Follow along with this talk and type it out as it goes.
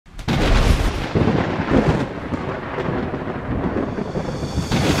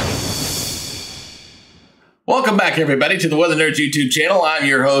Welcome back, everybody, to the Weather Nerds YouTube channel. I'm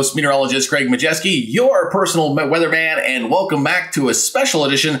your host, meteorologist Craig Majeski, your personal weatherman, and welcome back to a special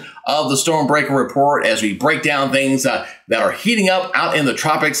edition of the Stormbreaker Report as we break down things that are heating up out in the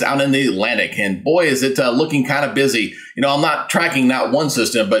tropics, out in the Atlantic. And boy, is it looking kind of busy. You know, I'm not tracking not one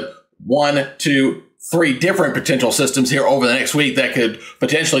system, but 1, 2, 3 different potential systems here over the next week that could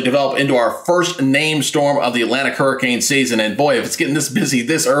potentially develop into our first named storm of the Atlantic hurricane season. And boy, if it's getting this busy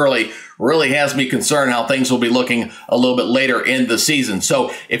this early, really has me concerned how things will be looking a little bit later in the season.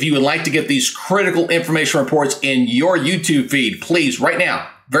 So if you would like to get these critical information reports in your YouTube feed, please, right now,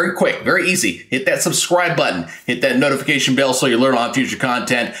 very quick, very easy, hit that subscribe button, hit that notification bell so you learn on future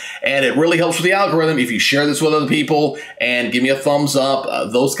content. And it really helps with the algorithm if you share this with other people and give me a thumbs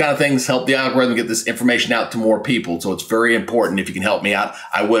up. Those kind of things help the algorithm get this information out to more people. So it's very important. If you can help me out,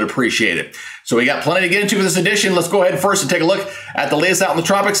 I would appreciate it. So we got plenty to get into for this edition. Let's go ahead first and take a look at the latest out in the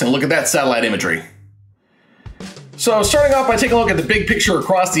tropics and look at that satellite imagery. So starting off by taking a look at the big picture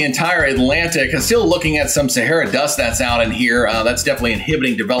across the entire Atlantic, still looking at some Sahara dust that's out in here. That's definitely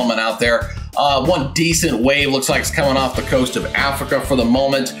inhibiting development out there. One decent wave looks like it's coming off the coast of Africa for the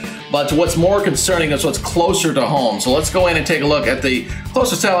moment. But what's more concerning is what's closer to home. So let's go in and take a look at the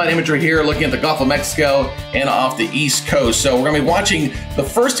closer satellite imagery here, looking at the Gulf of Mexico and off the East Coast. So we're going to be watching the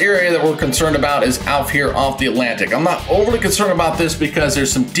first area that we're concerned about is out here off the Atlantic. I'm not overly concerned about this because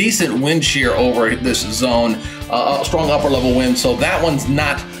there's some decent wind shear over this zone, strong upper level wind. So that one's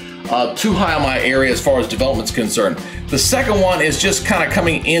not too high on my area as far as development's concerned. The second one is just kind of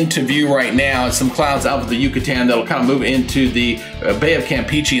coming into view right now. It's some clouds out of the Yucatan that'll kind of move into the Bay of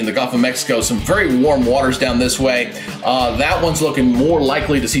Campeche in the Gulf of Mexico. Some very warm waters down this way. That one's looking more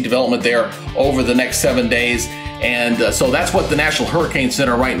likely to see development there over the next 7 days. And so that's what the National Hurricane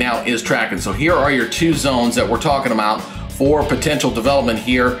Center right now is tracking. So here are your 2 zones that we're talking about for potential development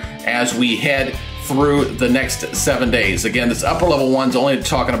here as we head through the next 7 days. Again, this upper level one's only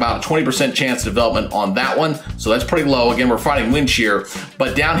talking about a 20% chance of development on that one. So that's pretty low. Again, we're fighting wind shear.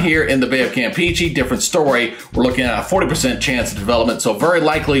 But down here in the Bay of Campeche, different story. We're looking at a 40% chance of development. So very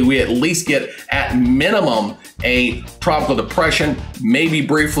likely we at least get at minimum a tropical depression, maybe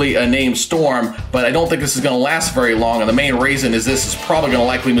briefly a named storm, but I don't think this is going to last very long. And the main reason is this is probably going to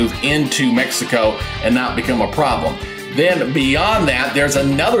likely move into Mexico and not become a problem. Then beyond that, there's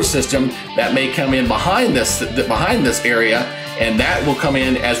another system that may come in behind this area, and that will come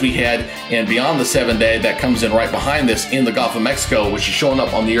in as we head in beyond the 7 day. That comes in right behind this in the Gulf of Mexico, which is showing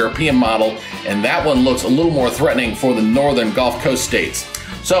up on the European model, and that one looks a little more threatening for the northern Gulf Coast states.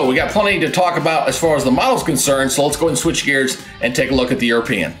 So we got plenty to talk about as far as the model's concerned, so let's go ahead and switch gears and take a look at the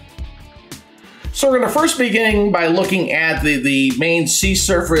European. So we're going to first begin by looking at the main sea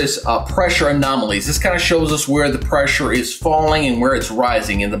surface pressure anomalies. This kind of shows us where the pressure is falling and where it's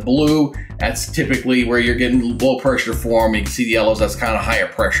rising. In the blue, that's typically where you're getting low pressure form. You can see the yellows, that's kind of higher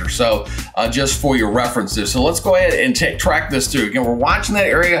pressure. So just for your references. So let's go ahead and track this through. Again, we're watching that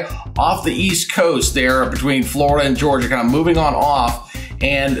area off the East Coast there between Florida and Georgia, kind of moving on off.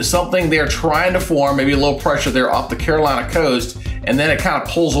 And something they're trying to form, maybe low pressure there off the Carolina coast, and then it kind of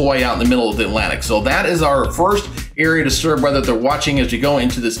pulls away out in the middle of the Atlantic. So that is our first area to serve weather they're watching as we go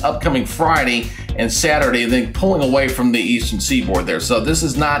into this upcoming Friday and Saturday, and then pulling away from the eastern seaboard there. So this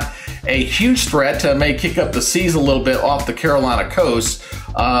is not a huge threat. May kick up the seas a little bit off the Carolina coast.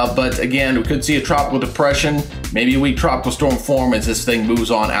 But again, we could see a tropical depression, maybe a weak tropical storm form as this thing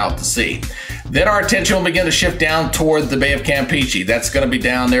moves on out to sea. Then our attention will begin to shift down toward the Bay of Campeche. That's going to be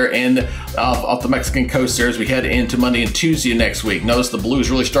down there in off the Mexican coast there as we head into Monday and Tuesday next week. Notice the blue is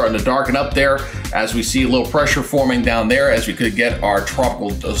really starting to darken up there as we see a little pressure forming down there as we could get our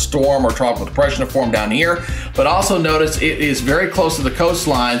tropical storm or tropical depression to form down here. But also notice it is very close to the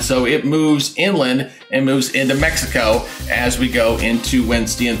coastline, so it moves inland and moves into Mexico as we go into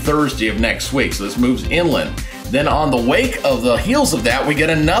Wednesday and Thursday of next week. So this moves inland. Then on the wake of the heels of that, we get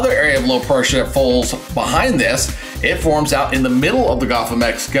another area of low pressure that falls behind this. It forms out in the middle of the Gulf of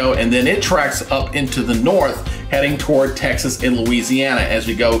Mexico, and then it tracks up into the north, heading toward Texas and Louisiana as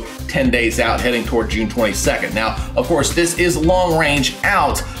we go 10 days out, heading toward June 22nd. Now, of course, this is long range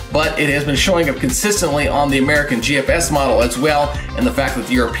out, but it has been showing up consistently on the American GFS model as well. And the fact that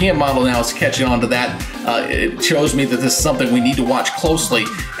the European model now is catching on to that, it shows me that this is something we need to watch closely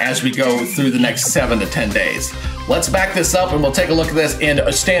as we go through the next 7 to 10 days. Let's back this up and we'll take a look at this in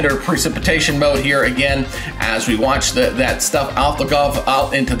a standard precipitation mode here again as we watch that stuff out the Gulf,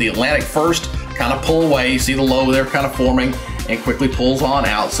 out into the Atlantic first, kind of pull away. You see the low there kind of forming and quickly pulls on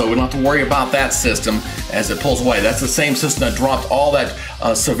out. So we don't have to worry about that system as it pulls away. That's the same system that dropped all that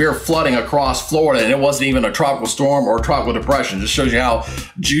severe flooding across Florida, and it wasn't even a tropical storm or a tropical depression. Just shows you how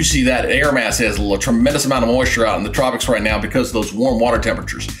juicy that air mass is. A tremendous amount of moisture out in the tropics right now because of those warm water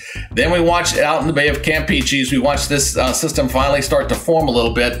temperatures. Then we watched out in the Bay of Campeche, we watched this system finally start to form a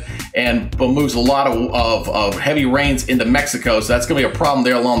little bit and moves a lot of heavy rains into Mexico. So that's going to be a problem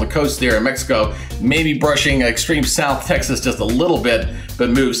there along the coast there in Mexico, maybe brushing extreme South Texas just a little bit, but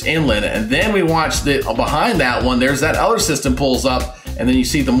moves inland. And then we watched behind that one, there's that other system pulls up, and then you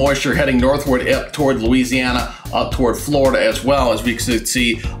see the moisture heading northward up toward Louisiana, up toward Florida, as well as we could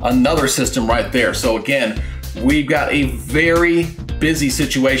see another system right there. So again, we've got a very busy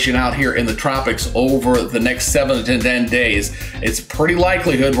situation out here in the tropics over the next 7 to 10 days. It's pretty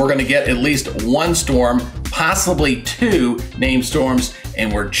likelihood we're going to get at least one storm, possibly 2 named storms,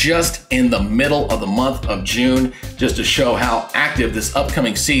 and we're just in the middle of the month of June, just to show how active this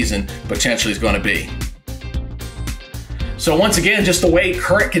upcoming season potentially is going to be. So once again, just the way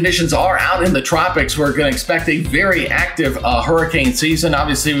current conditions are out in the tropics, we're going to expect a very active hurricane season.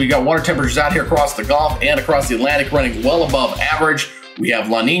 Obviously, we got water temperatures out here across the Gulf and across the Atlantic running well above average. We have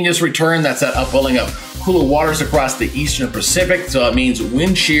La Nina's return. That's that upwelling of cooler waters across the eastern Pacific. So it means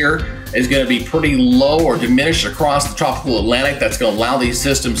wind shear is going to be pretty low or diminished across the tropical Atlantic. That's going to allow these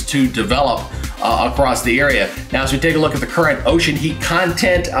systems to develop across the area. Now, as we take a look at the current ocean heat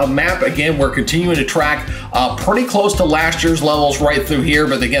content map, again, we're continuing to track pretty close to last year's levels right through here.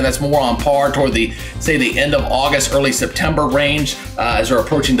 But again, that's more on par toward the end of August, early September range as we're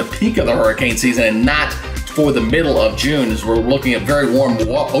approaching the peak of the hurricane season, and not for the middle of June, as we're looking at very warm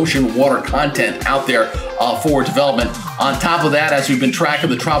ocean water content out there for development. On top of that, as we've been tracking,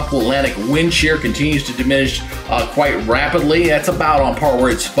 the tropical Atlantic wind shear continues to diminish quite rapidly. That's about on par where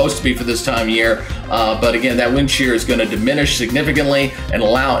it's supposed to be for this time of year. But again, that wind shear is going to diminish significantly and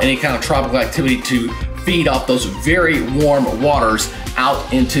allow any kind of tropical activity to feed off those very warm waters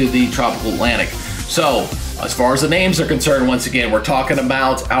out into the tropical Atlantic. So, as far as the names are concerned, once again, we're talking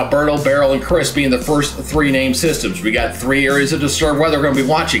about Alberto, Beryl, and Chris being the first 3 named systems. We got 3 areas of disturbed weather we're going to be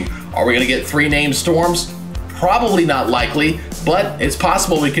watching. Are we going to get 3 named storms? Probably not likely, but it's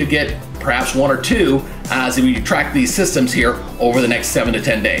possible we could get perhaps 1 or 2 as we track these systems here over the next 7 to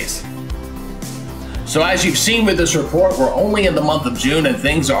 10 days. So as you've seen with this report, we're only in the month of June and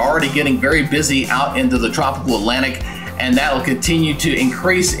things are already getting very busy out into the tropical Atlantic. And that will continue to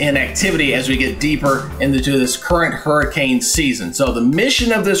increase in activity as we get deeper into this current hurricane season. So the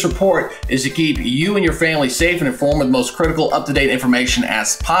mission of this report is to keep you and your family safe and informed with the most critical, up-to-date information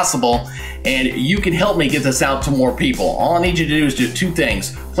as possible. And you can help me get this out to more people. All I need you to do is do 2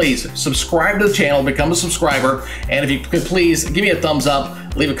 things. Please subscribe to the channel, become a subscriber, and if you could please give me a thumbs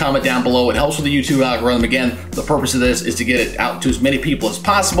up, leave a comment down below. It helps with the YouTube algorithm. Again, the purpose of this is to get it out to as many people as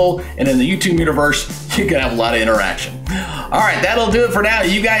possible, and in the YouTube universe, you can have a lot of interaction. All right, that'll do it for now.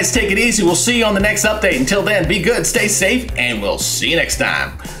 You guys take it easy. We'll see you on the next update. Until then, be good, stay safe, and we'll see you next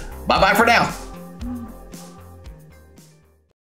time. Bye-bye for now.